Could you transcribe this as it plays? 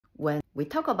when we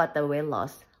talk about the weight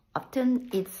loss, often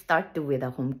it starts with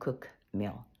a home cooked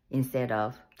meal instead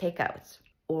of takeouts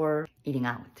or eating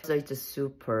out. So it's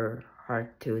super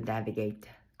hard to navigate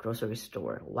grocery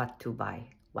store, what to buy,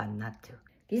 what not to.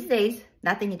 These days,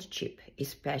 nothing is cheap,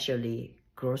 especially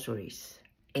groceries.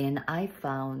 And I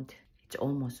found it's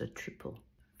almost a triple.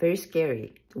 Very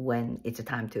scary when it's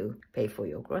time to pay for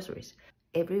your groceries.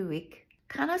 Every week,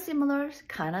 kind of similar,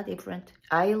 kind of different.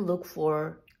 I look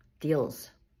for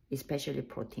deals, especially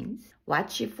proteins.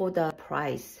 Watch for the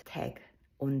price tag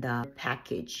on the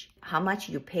package. How much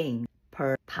you paying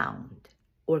per pound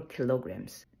or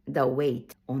kilograms. The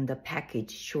weight on the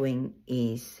package showing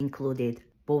is included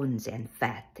bones and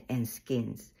fat and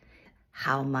skins.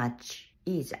 How much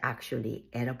is actually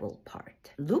edible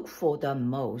part. Look for the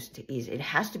most is it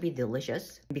has to be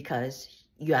delicious, because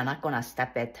you are not gonna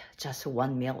stop at just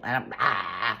one meal and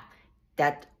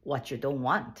that's what you don't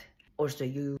want. Also,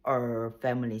 your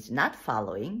family is not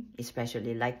following,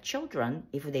 especially like children,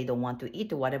 if they don't want to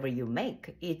eat whatever you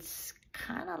make, it's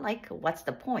kind of like, what's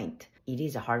the point? It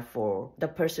is hard for the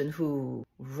person who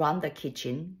run the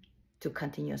kitchen to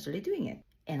continuously doing it.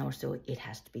 And also, it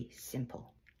has to be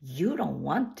simple. You don't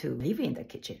want to live in the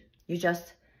kitchen. You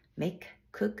just make,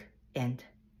 cook, and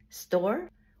store.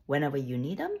 Whenever you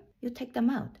need them, you take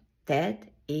them out. That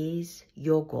is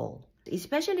your goal,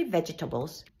 especially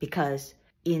vegetables, because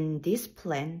in this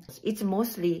plan, it's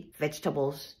mostly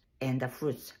vegetables and the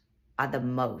fruits are the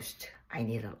most. I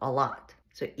need a lot.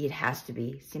 So it has to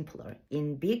be simpler.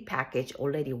 In big package,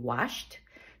 already washed,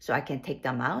 so I can take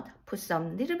them out, put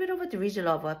some little bit of a drizzle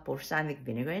of a balsamic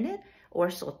vinegar in it,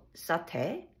 or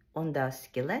saute on the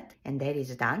skillet, and that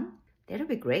is done. That'll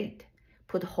be great.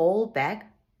 Put whole bag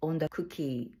on the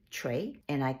cookie tray,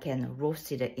 and I can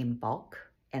roast it in bulk,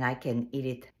 and I can eat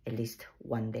it at least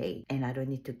one day, and I don't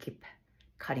need to keep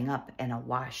cutting up and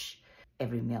wash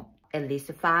every meal. At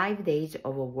least 5 days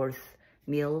of a worth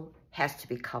meal has to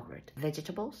be covered.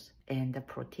 Vegetables and the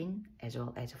protein as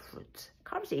well as fruits.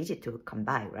 Carbs are easy to come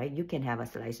by, right? You can have a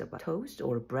slice of toast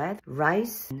or bread,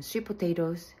 rice, and sweet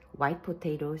potatoes, white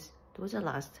potatoes. Those are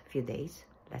last few days.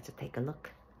 Let's take a look.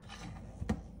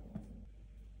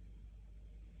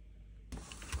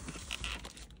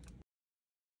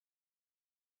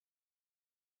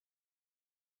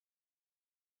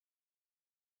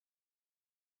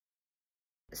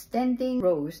 Standing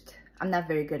roast, I'm not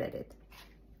very good at it.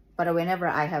 But whenever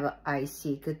I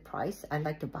see good price, I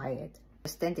like to buy it.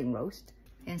 Standing roast,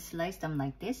 and slice them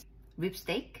like this. Rib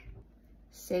steak.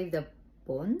 Save the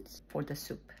bones for the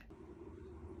soup.